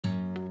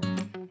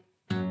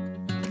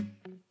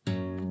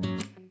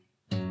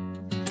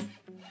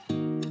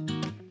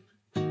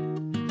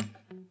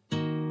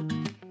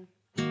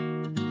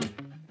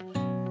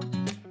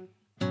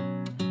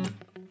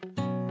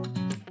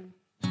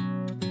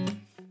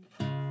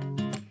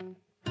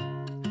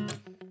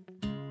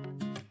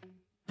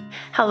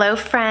Hello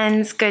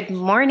friends, good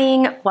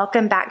morning.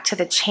 Welcome back to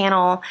the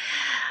channel.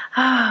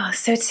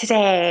 So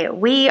today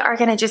we are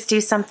gonna just do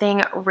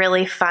something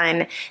really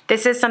fun.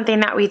 This is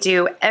something that we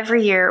do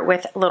every year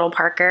with little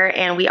Parker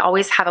and we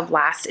always have a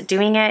blast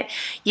doing it.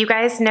 You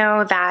guys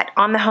know that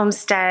on the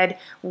homestead,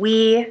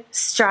 we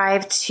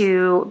strive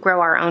to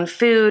grow our own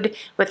food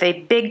with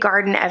a big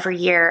garden every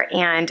year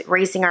and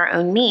raising our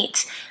own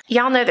meat.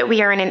 Y'all know that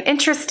we are in an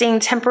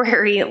interesting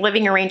temporary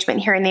living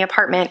arrangement here in the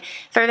apartment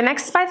for the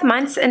next 5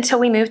 months until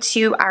we move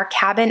to our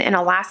cabin in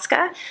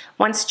Alaska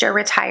once Joe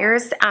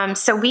retires.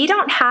 So we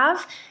don't have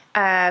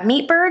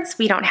meat birds,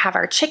 we don't have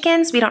our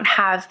chickens, we don't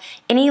have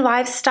any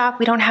livestock,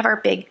 we don't have our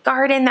big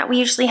garden that we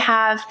usually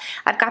have.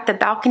 I've got the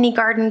balcony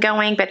garden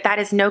going, but that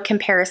is no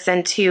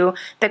comparison to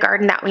the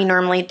garden that we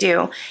normally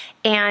do.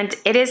 And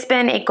it has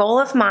been a goal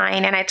of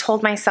mine, and I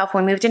told myself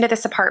when we moved into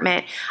this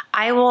apartment,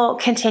 I will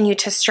continue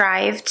to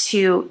strive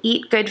to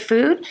eat good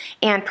food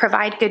and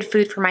provide good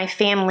food for my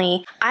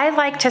family. I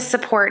like to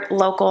support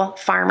local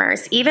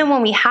farmers. Even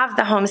when we have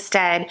the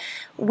homestead,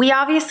 we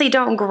obviously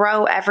don't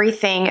grow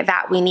everything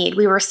that we need.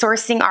 We were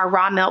sourcing our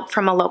raw milk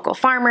from a local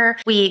farmer.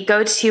 We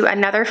go to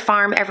another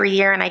farm every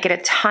year and I get a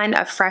ton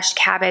of fresh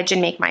cabbage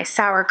and make my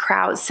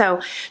sauerkraut.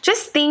 So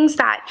just things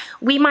that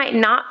we might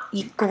not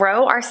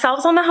grow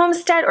ourselves on the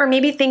homestead, or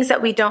maybe things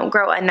that we don't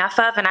grow enough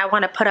of and I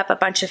want to put up a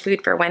bunch of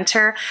food for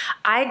winter.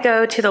 I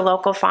go to the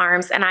local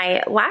farms, and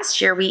last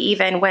year we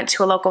even went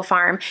to a local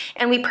farm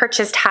and we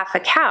purchased half a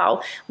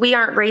cow. We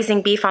aren't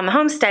raising beef on the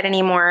homestead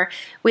anymore.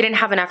 We didn't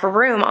have enough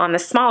room on the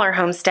smaller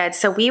homestead,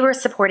 so we were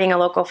supporting a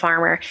local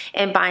farmer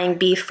and buying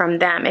beef from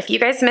them. If you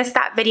guys missed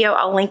that video,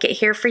 I'll link it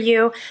here for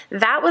you.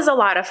 That was a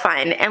lot of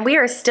fun, and we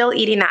are still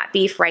eating that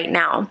beef right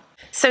now.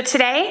 So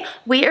today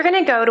we are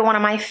gonna go to one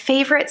of my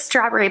favorite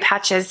strawberry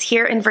patches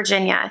here in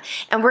Virginia,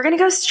 and we're gonna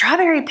go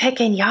strawberry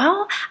picking,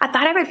 y'all. I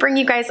thought I would bring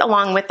you guys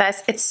along with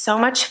us. It's so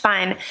much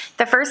fun.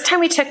 The first time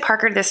we took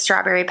Parker to this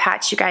strawberry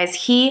patch, you guys,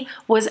 he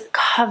was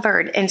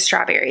covered in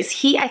strawberries.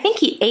 I think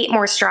he ate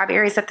more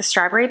strawberries at the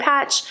strawberry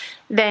patch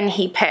than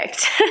he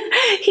picked.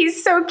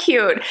 He's so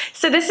cute.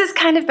 So this has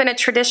kind of been a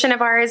tradition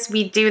of ours.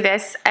 We do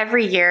this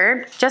every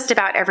year, just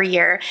about every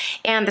year.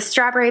 And the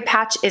strawberry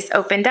patch is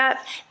opened up.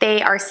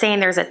 They are saying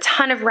there's a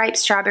ton of ripe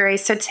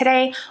strawberries. So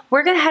today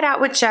we're gonna head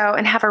out with Joe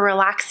and have a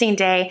relaxing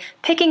day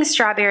picking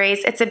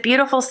strawberries. It's a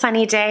beautiful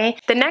sunny day.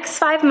 The next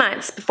 5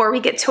 months before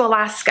we get to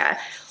Alaska,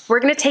 we're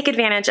gonna take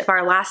advantage of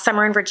our last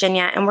summer in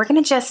Virginia, and we're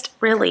gonna just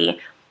really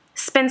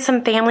spend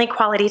some family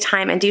quality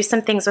time and do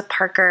some things with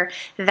Parker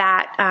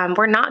that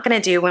we're not gonna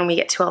do when we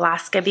get to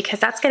Alaska, because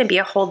that's gonna be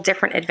a whole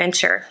different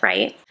adventure,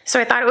 right? So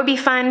I thought it would be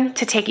fun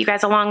to take you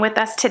guys along with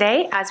us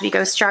today as we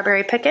go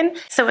strawberry picking.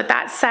 So with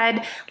that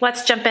said,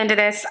 let's jump into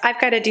this. I've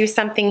gotta do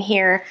something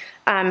here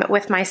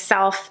with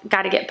myself.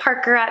 Gotta get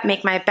Parker up,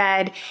 make my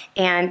bed,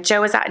 and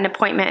Joe is at an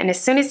appointment, and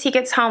as soon as he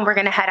gets home, we're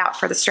gonna head out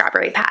for the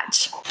strawberry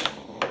patch.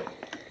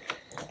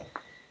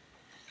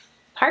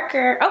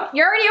 Parker, oh,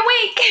 you're already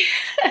awake.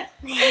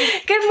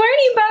 Good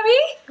morning,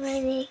 Bubby.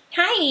 Morning.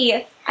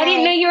 Hi. I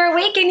didn't know you were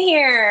awake in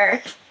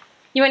here.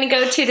 You want to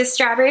go to the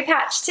strawberry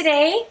patch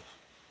today?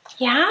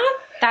 Yeah,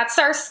 that's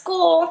our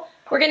school.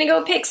 We're gonna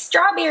go pick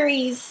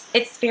strawberries.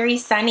 It's very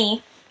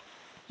sunny.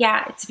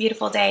 Yeah, it's a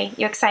beautiful day.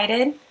 You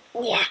excited?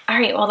 Yeah. All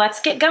right, well,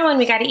 let's get going.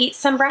 We gotta eat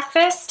some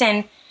breakfast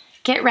and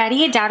get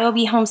ready. Dad will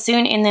be home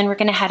soon, and then we're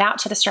gonna head out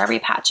to the strawberry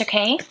patch,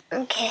 okay?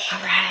 Okay. All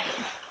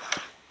right.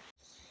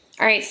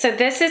 All right, so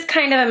this is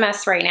kind of a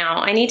mess right now.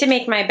 I need to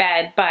make my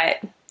bed,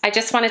 but I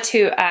just wanted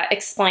to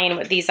explain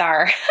what these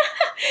are,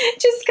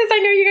 just because I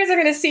know you guys are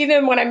gonna see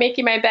them when I'm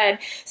making my bed.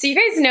 So you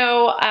guys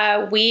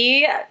know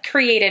we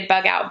created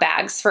bug out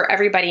bags for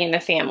everybody in the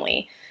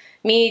family.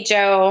 Me,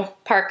 Joe,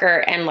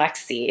 Parker, and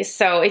Lexi.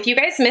 So if you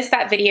guys missed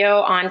that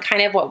video on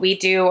kind of what we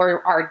do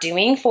or are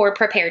doing for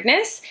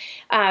preparedness,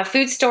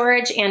 food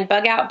storage and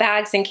bug out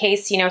bags in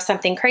case, you know,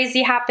 something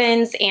crazy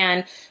happens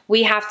and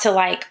we have to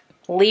like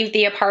leave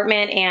the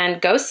apartment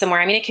and go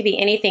somewhere. I mean, it could be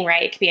anything,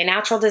 right? It could be a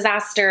natural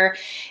disaster.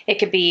 It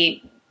could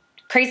be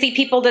crazy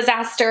people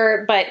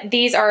disaster, but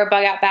these are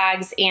bug out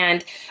bags.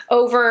 And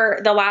over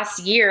the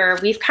last year,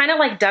 we've kind of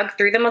like dug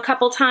through them a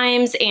couple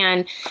times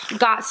and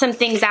got some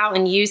things out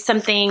and used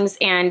some things.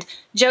 And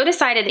Joe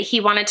decided that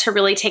he wanted to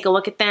really take a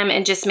look at them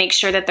and just make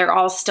sure that they're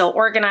all still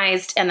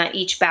organized and that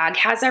each bag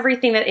has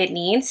everything that it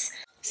needs.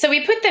 So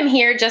we put them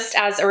here just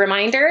as a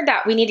reminder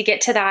that we need to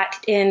get to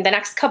that in the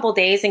next couple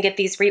days and get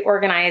these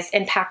reorganized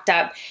and packed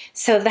up.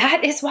 So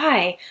that is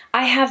why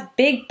I have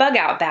big bug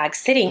out bags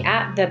sitting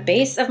at the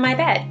base of my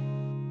bed.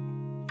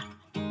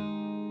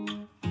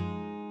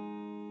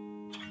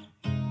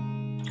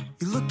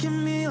 You look at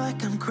me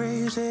like I'm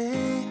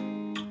crazy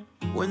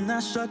when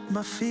I shut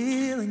my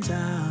feelings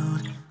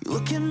out. You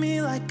look at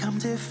me like I'm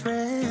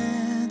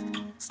different.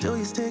 Still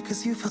you stay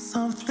cause you feel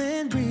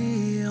something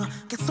real.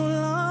 Get so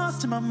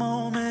lost in my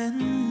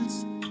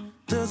moments.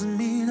 Doesn't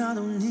mean I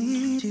don't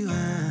need you.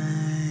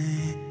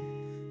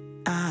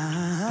 I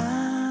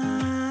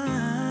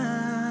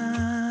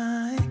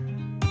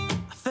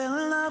fell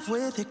in love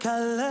with your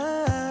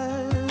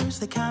colors.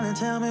 They kinda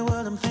tell me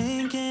what I'm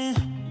thinking.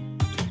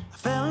 I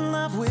fell in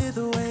love with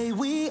the way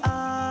we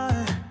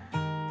are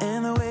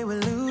and the way we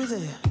lose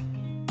it.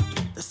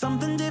 There's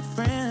something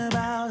different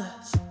about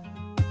us,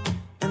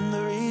 and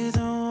the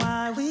reason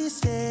why we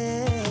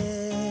stay.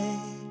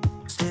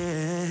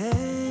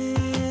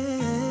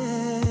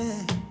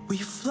 We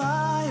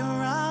fly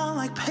around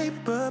like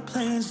paper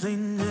planes, they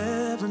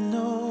never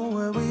know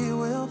where we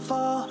will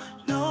fall.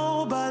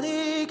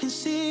 Nobody can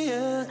see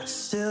us,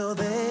 still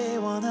they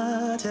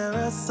wanna tear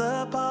us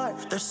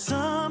apart. There's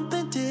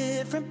something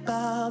different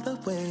about the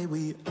way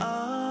we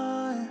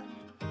are.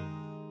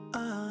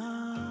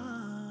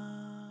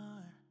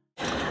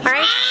 All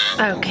right.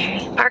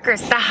 Okay. Parker,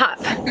 stop.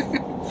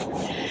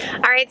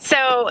 All right.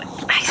 So,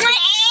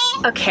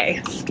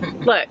 okay.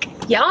 Look,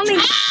 y'all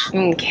need.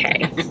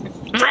 Okay.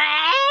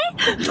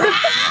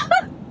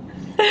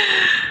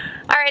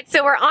 All right,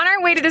 so we're on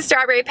our way to the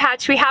strawberry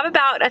patch. We have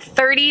about a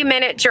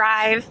 30-minute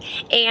drive,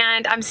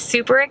 and I'm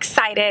super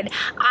excited.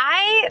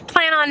 I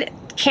plan on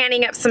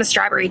canning up some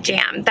strawberry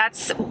jam.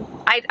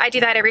 I do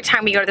that every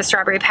time we go to the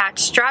strawberry patch.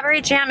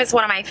 Strawberry jam is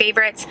one of my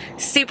favorites,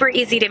 super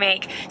easy to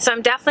make. So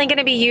I'm definitely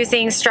gonna be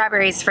using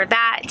strawberries for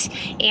that.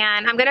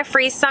 And I'm gonna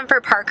freeze some for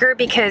Parker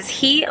because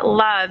he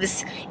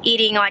loves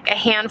eating like a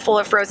handful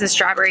of frozen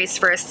strawberries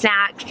for a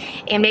snack,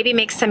 and maybe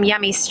make some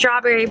yummy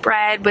strawberry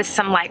bread with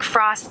some like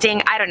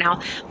frosting. I don't know,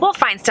 we'll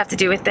find stuff to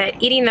do with it.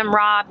 Eating them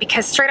raw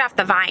because straight off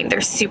the vine,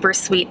 they're super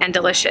sweet and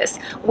delicious.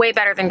 Way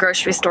better than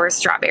grocery store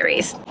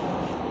strawberries.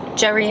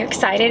 Joe, are you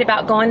excited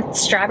about going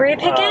strawberry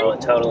picking? Oh,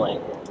 totally.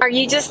 Are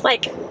you just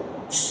like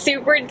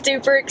super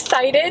duper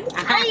excited?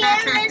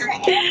 I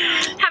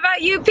am. How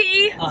about you,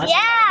 P?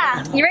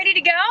 Yeah. You ready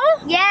to go?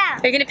 Yeah.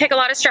 Are you gonna pick a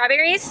lot of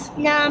strawberries?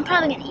 No, I'm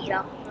probably gonna eat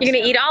all. You're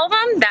gonna eat all of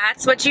them?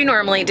 That's what you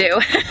normally do.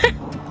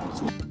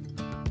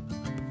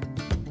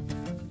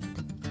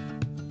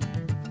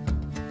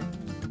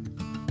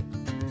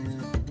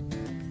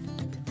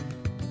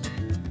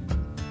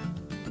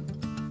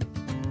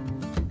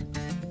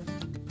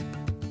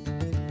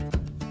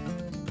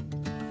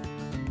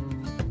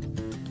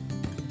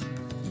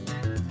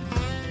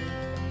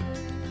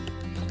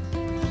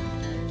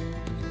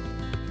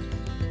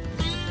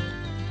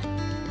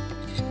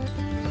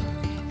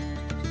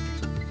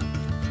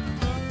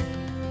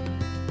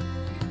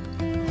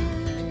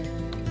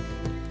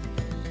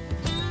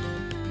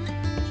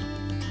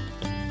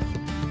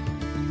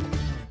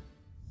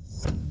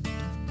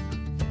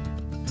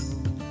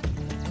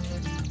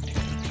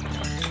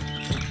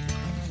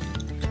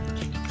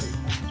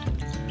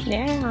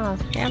 Yeah,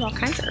 they have all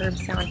kinds of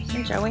herbs down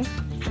here, Joey.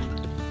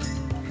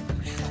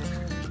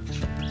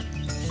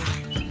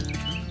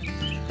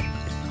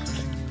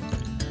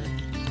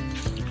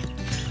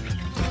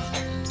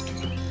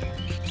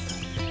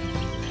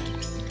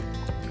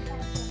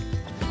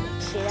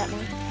 See that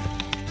one?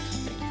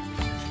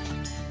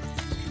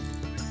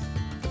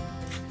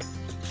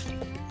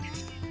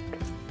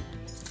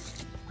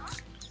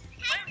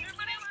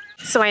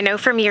 So I know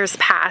from years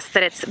past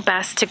that it's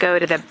best to go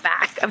to the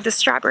back of the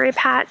strawberry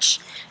patch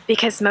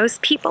because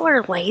most people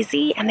are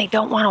lazy and they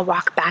don't want to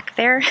walk back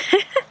there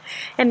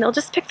and they'll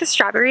just pick the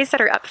strawberries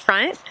that are up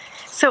front.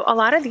 So a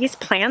lot of these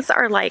plants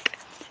are like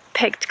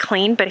picked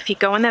clean, but if you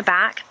go in the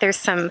back,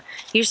 there's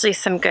usually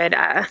some good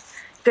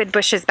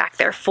bushes back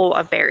there full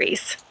of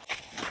berries.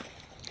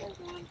 There's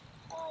one.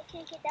 Oh, I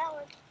can't get that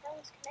one. That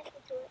one's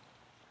connected to it.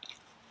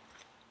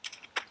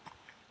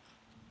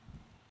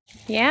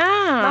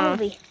 Yeah.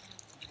 Bumblebee.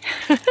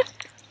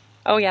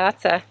 Oh yeah,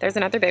 there's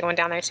another big one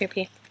down there too,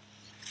 P.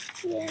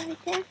 Yeah,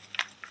 right there.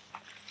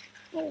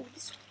 Oh,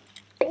 this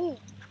one's big.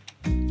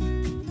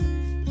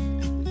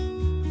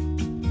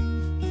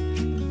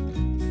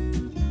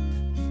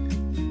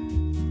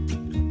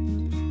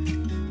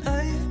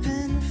 I've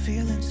been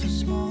feeling so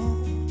small.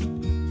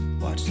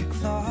 Watch the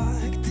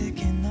clock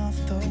ticking off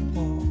the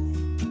wall.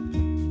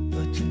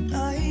 But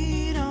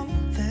tonight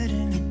I'm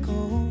letting it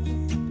go.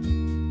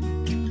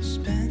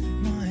 Spend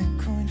my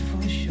coin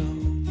for sure.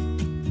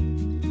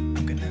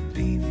 I'm gonna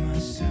be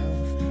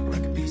myself, or I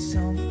could be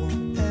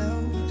someone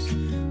else.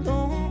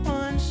 No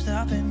one's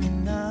stopping me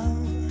now.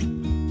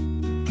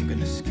 I'm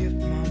gonna skip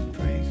my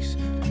breaks.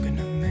 I'm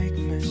gonna make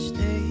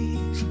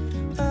mistakes.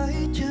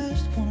 I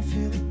just wanna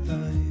feel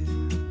alive.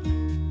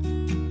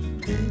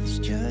 It's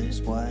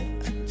just what I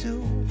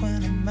do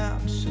when I'm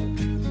out, so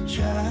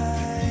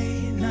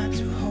try not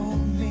to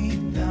hold me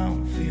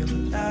down. Feel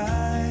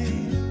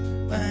alive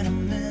when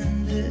I'm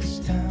in this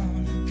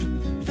town.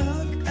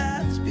 Look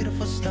at these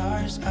beautiful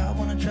stars. I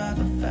wanna drive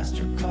a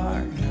faster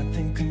car.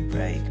 Nothing can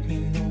break me,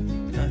 no,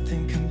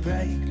 nothing can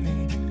break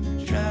me.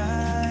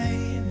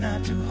 Try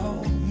not to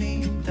hold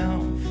me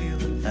down. Feel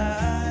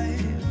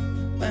alive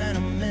when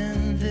I'm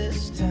in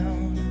this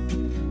town.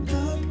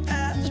 Look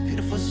at these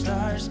beautiful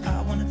stars.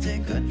 I wanna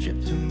take a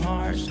trip to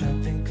Mars.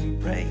 Nothing can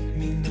break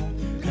me, no,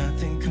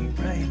 nothing can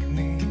break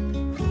me.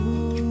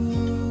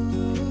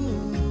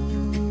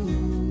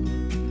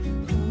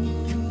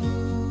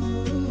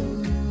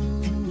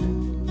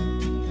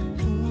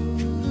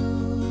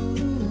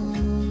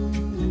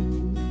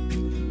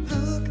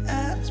 Look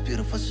at these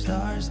beautiful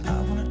stars.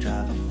 I wanna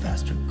drive a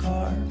faster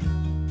car.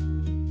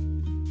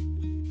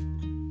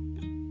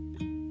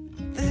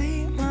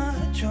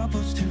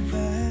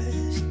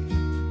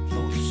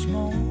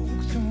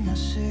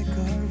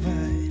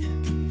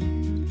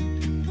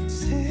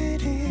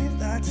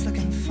 heart's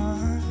looking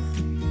fine,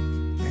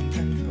 and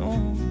I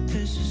know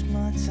this is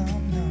my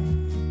time now.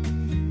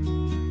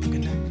 I'm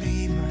gonna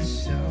be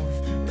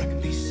myself, or I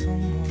could be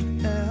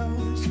someone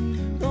else.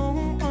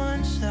 No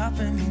one's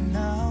stopping me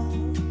now.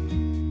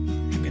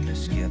 I'm gonna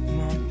skip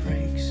my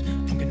breaks,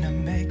 I'm gonna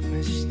make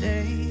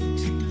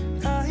mistakes.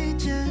 I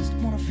just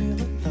wanna feel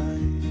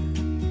alive.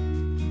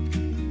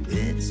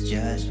 It's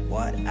just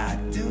what I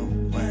do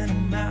when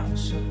I'm out,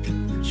 so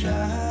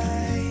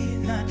try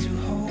not to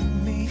hold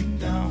me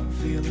down.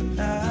 Feel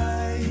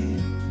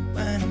alive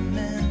when I'm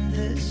in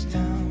this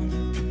town.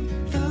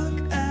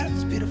 Look at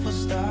these beautiful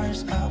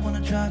stars. I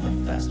wanna drive a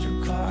faster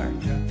car.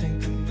 Nothing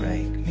can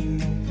break me,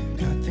 no,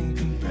 nothing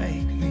can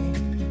break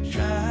me.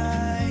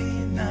 Try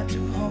not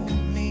to hold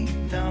me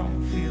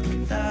down. Feel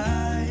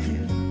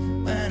alive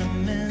when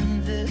I'm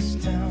in this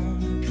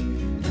town.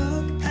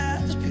 Look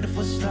at these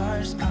beautiful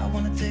stars. I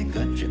wanna take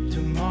a trip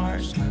to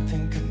Mars.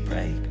 Nothing can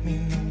break me,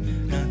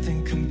 no,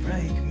 nothing can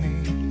break me.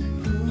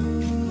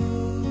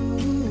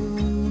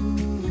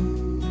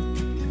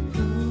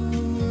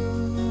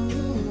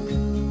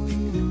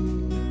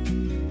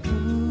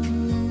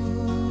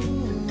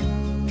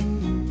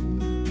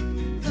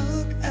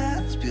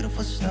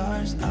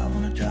 Stars, I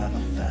wanna drive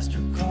a faster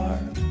car.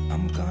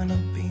 I'm gonna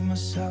be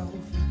myself,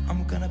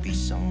 I'm gonna be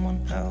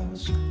someone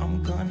else.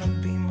 I'm gonna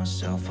be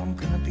myself, I'm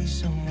gonna be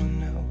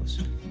someone else.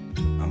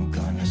 I'm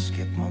gonna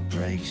skip my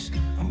breaks,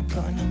 I'm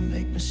gonna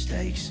make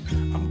mistakes.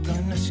 I'm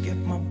gonna skip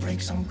my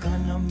breaks, I'm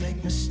gonna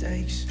make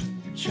mistakes.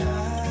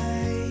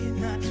 Try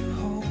not to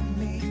hold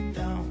me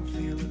down,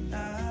 feel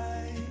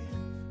alive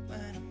when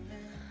I'm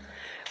in.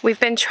 We've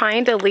been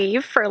trying to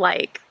leave for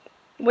like,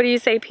 what do you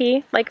say,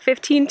 P? Like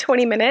 15,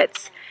 20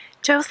 minutes.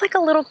 Joe's like a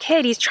little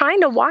kid. He's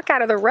trying to walk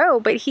out of the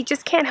road, but he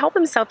just can't help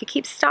himself. He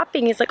keeps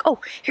stopping. He's like, oh,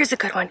 here's a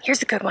good one.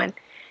 Here's a good one.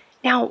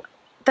 Now,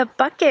 the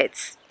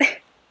buckets, you're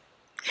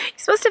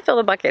supposed to fill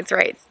the buckets,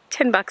 right? It's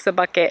 $10 a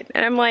bucket.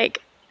 And I'm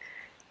like,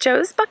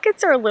 Joe's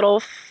buckets are a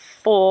little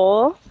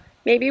full.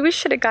 Maybe we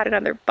should have got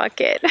another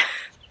bucket.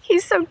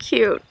 He's so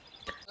cute.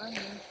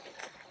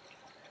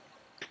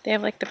 They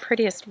have like the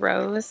prettiest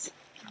rows.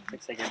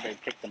 Looks like everybody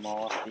picked them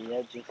all off the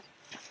edges.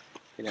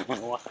 They don't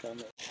want to walk down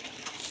there.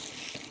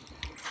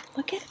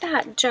 Look at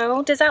that,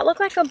 Joe. Does that look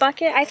like a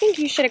bucket? I think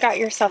you should have got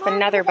yourself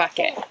another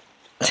bucket.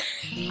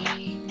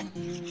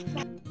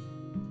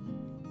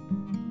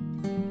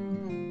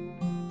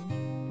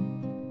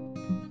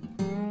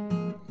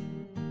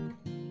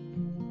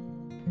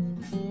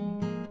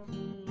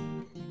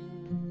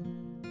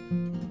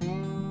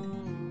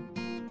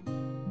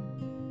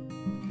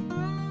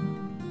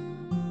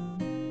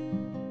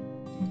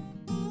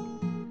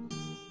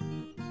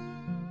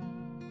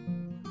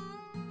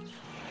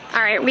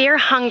 All right, we are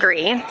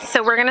hungry,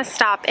 so we're gonna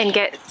stop and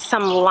get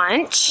some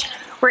lunch.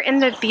 We're in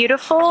the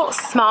beautiful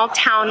small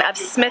town of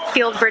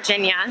Smithfield,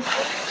 Virginia.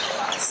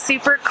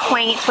 Super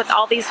quaint with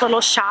all these little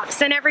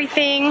shops and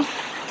everything.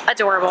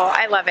 Adorable,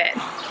 I love it.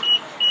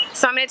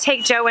 So I'm gonna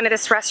take Joe into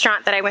this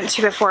restaurant that I went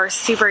to before,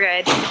 super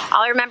good.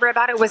 All I remember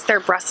about it was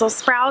their Brussels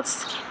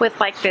sprouts with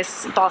like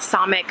this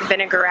balsamic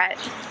vinaigrette.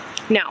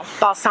 No,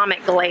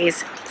 balsamic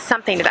glaze,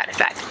 something to that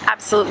effect.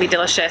 Absolutely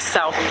delicious,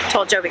 so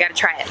told Joe we gotta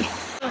try it.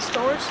 The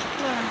stores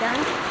when I'm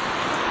done.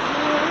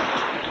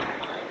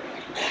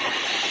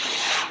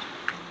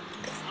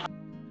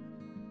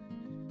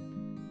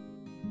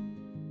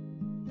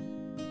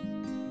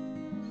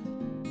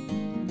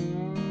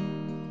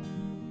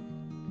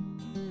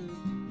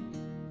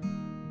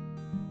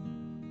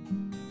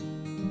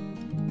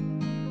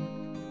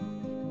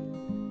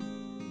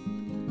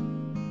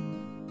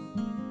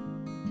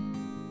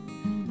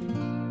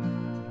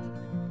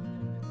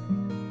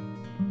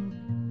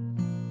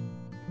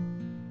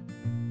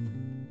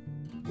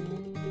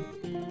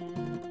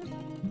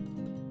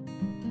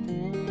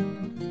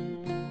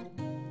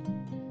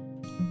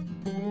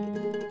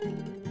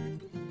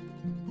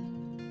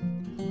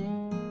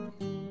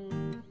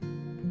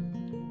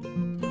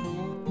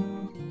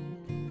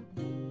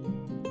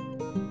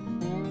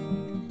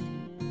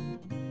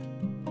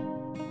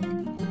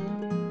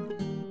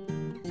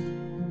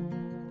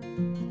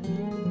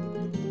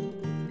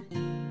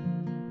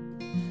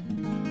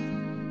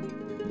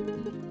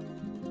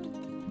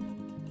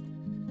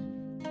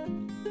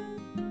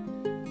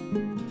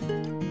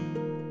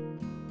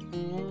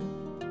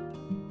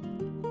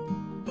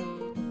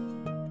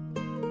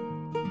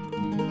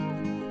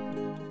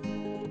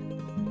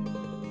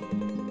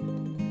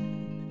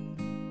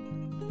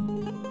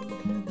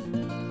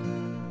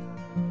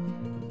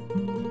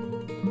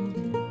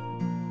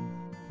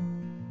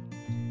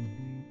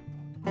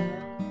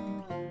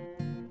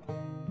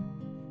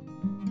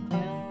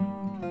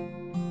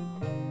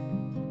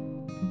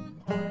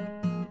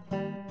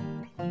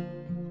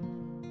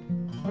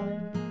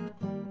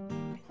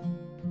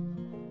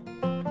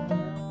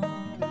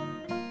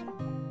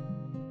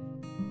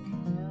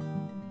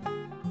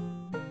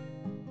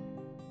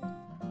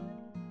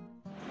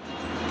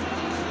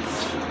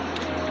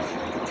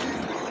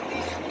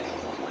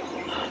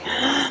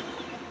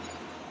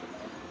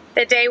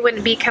 The day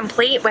wouldn't be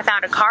complete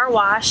without a car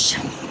wash.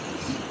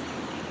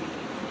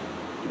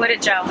 What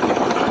did Joe?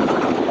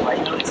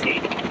 I know it's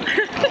hating.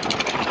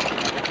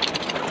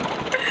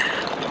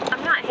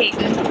 I'm not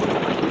hating.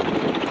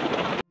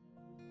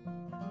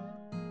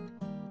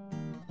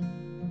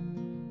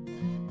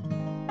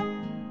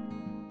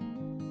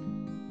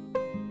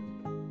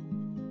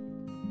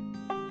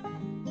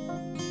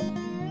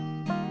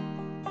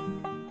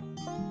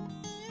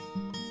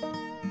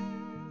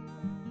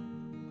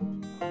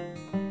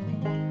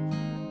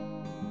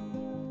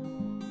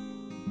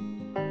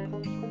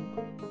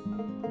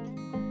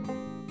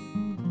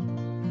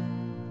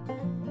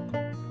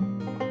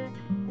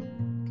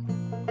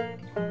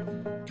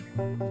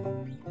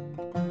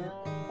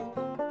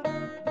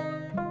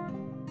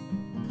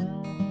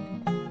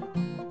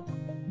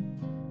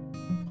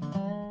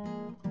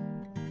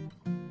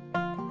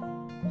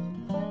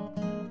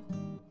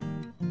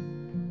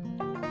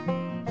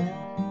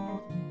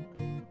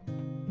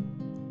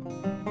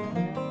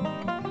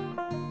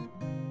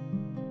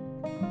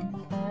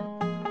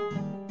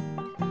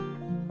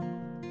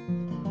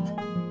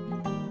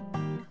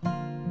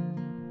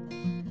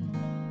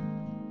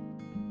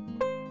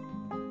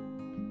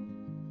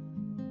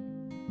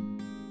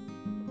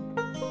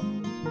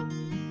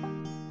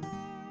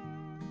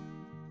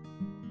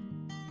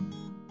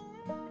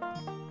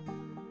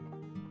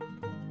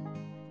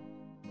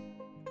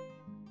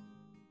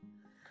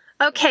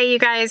 Okay, you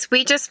guys,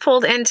 we just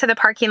pulled into the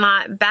parking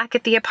lot back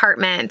at the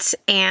apartment,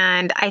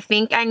 and I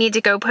think I need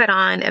to go put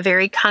on a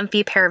very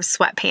comfy pair of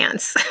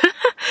sweatpants.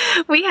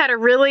 We had a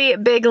really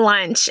big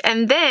lunch,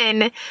 and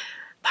then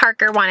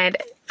Parker wanted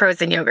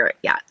frozen yogurt.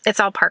 Yeah, it's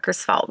all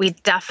Parker's fault. We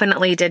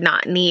definitely did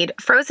not need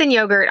frozen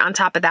yogurt on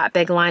top of that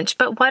big lunch,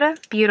 but what a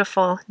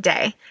beautiful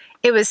day.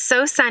 It was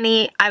so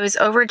sunny. I was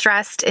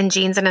overdressed in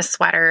jeans and a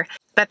sweater,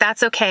 but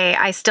that's okay.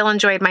 I still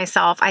enjoyed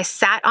myself. I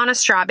sat on a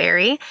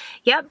strawberry.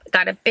 Yep,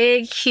 got a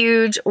big,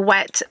 huge,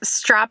 wet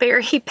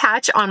strawberry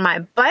patch on my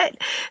butt.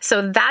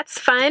 So that's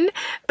fun.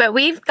 But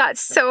we've got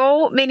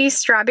so many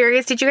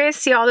strawberries. Did you guys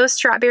see all those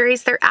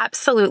strawberries? They're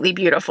absolutely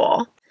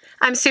beautiful.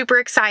 I'm super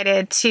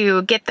excited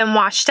to get them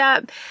washed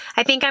up.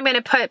 I think I'm going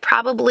to put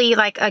probably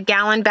like a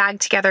gallon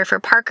bag together for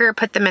Parker,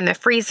 put them in the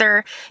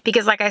freezer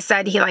because like I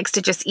said, he likes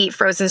to just eat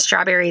frozen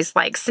strawberries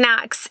like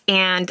snacks,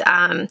 and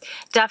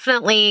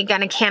definitely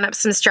going to can up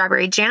some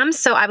strawberry jam.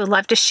 So I would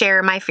love to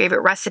share my favorite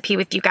recipe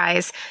with you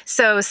guys.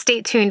 So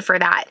stay tuned for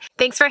that.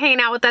 Thanks for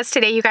hanging out with us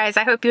today, you guys.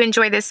 I hope you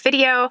enjoyed this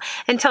video.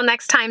 Until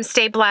next time,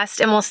 stay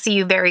blessed and we'll see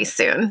you very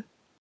soon.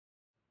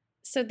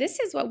 So this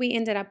is what we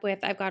ended up with.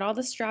 I've got all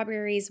the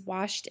strawberries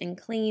washed and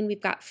clean.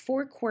 We've got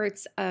 4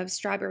 quarts of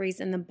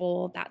strawberries in the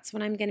bowl. That's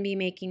what I'm going to be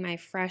making my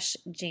fresh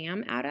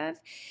jam out of.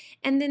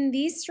 And then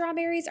these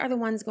strawberries are the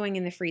ones going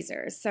in the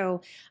freezer.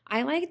 So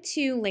I like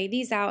to lay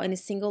these out in a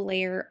single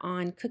layer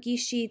on cookie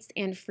sheets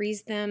and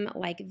freeze them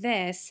like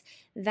this.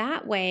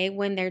 That way,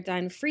 when they're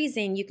done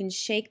freezing, you can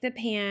shake the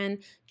pan,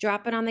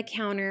 drop it on the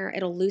counter,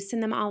 it'll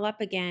loosen them all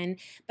up again,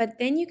 but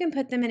then you can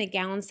put them in a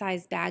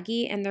gallon-sized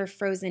baggie and they're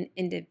frozen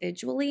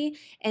individually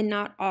and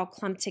not all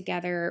clumped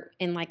together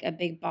in like a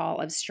big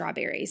ball of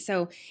strawberries.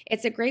 So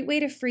it's a great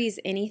way to freeze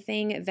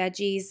anything,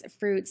 veggies,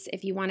 fruits,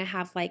 if you want to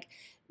have like,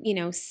 you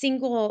know,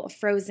 single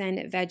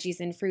frozen veggies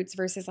and fruits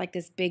versus like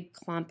this big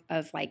clump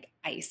of like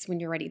ice when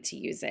you're ready to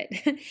use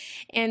it.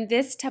 And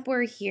this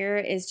Tupperware here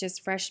is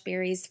just fresh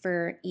berries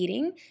for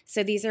eating.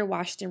 So these are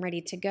washed and ready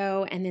to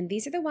go. And then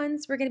these are the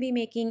ones we're going to be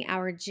making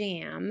our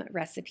jam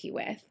recipe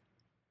with.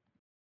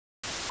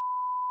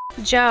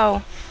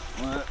 Joe,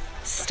 What?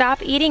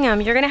 stop eating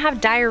them. You're going to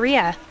have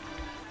diarrhea.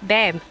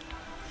 Babe,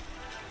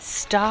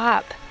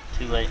 stop.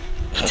 Too late.